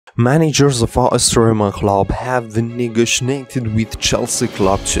Managers of AS Roma club have negotiated with Chelsea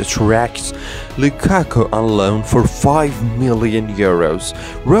club to attract Lukaku on loan for €5 million.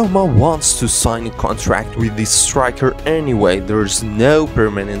 Roma wants to sign a contract with this striker anyway. There's no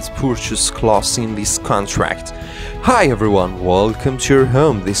permanent purchase clause in this contract. Hi everyone, welcome to your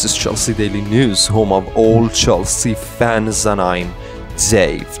home. This is Chelsea Daily News, home of all Chelsea fans, and I'm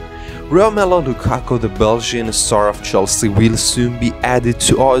Dave. Romelu Lukaku, the Belgian star of Chelsea, will soon be added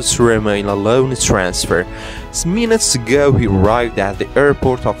to AS Roma in a loan transfer. Minutes ago, he arrived at the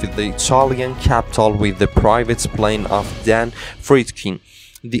airport of the Italian capital with the private plane of Dan Friedkin,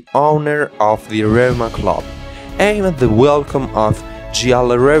 the owner of the Roma club. Aimed at the welcome of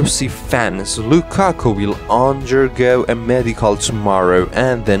Giallorossi fans, Lukaku will undergo a medical tomorrow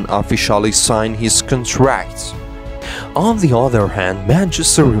and then officially sign his contract. On the other hand,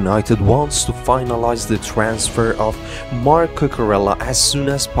 Manchester United wants to finalize the transfer of Cucurella as soon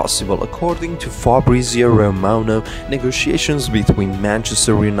as possible. According to Fabrizio Romano, negotiations between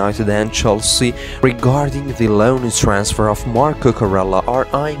Manchester United and Chelsea regarding the loan transfer of Cucurella are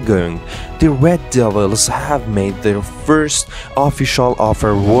ongoing. The Red Devils have made their first official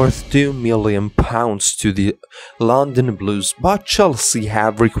offer worth £2 million to the London Blues, but Chelsea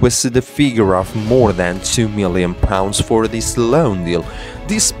have requested a figure of more than £2 million for this loan deal.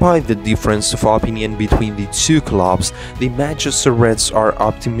 Despite the difference of opinion between the two clubs, the Manchester Reds are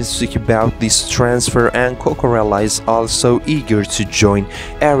optimistic about this transfer, and Cucurella is also eager to join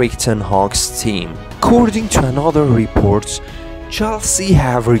Erik ten Hag's team. According to another report, Chelsea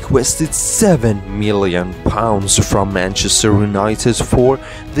have requested £7 million from Manchester United for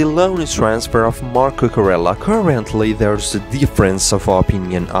the loan transfer of Cucurella. Currently, there's a difference of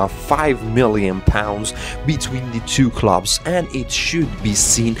opinion of £5 million between the two clubs, and it should be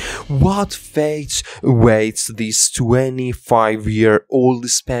seen what fate awaits this 25-year-old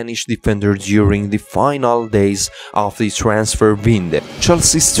Spanish defender during the final days of the transfer window.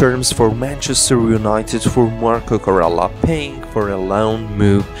 Chelsea's terms for Manchester United for Cucurella, paying for a loan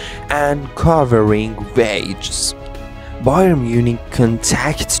move and covering wages. Bayern Munich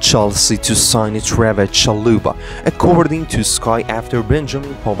contacted Chelsea to sign Chalobah, according to Sky, after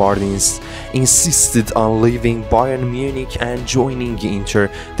Benjamin Pavard insisted on leaving Bayern Munich and joining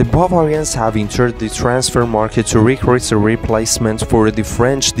Inter. The Bavarians have entered the transfer market to recruit a replacement for the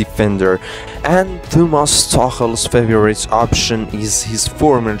French defender, and Thomas Tuchel's favorite option is his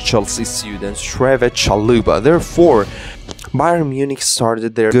former Chelsea student Chalobah. Therefore, Bayern Munich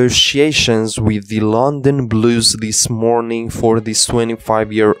started their negotiations with the London Blues this morning for this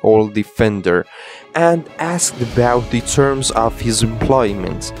 25-year-old defender and asked about the terms of his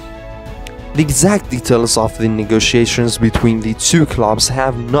employment. The exact details of the negotiations between the two clubs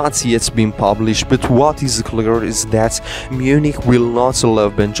have not yet been published, but what is clear is that Munich will not allow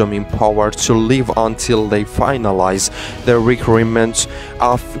Benjamin Pavard to leave until they finalize the recruitment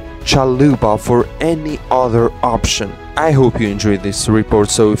of Chalobah for any other option. I hope you enjoyed this report,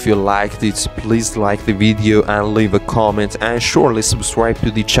 so if you liked it, please like the video and leave a comment, and surely subscribe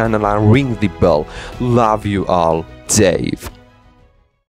to the channel and ring the bell. Love you all, Dave.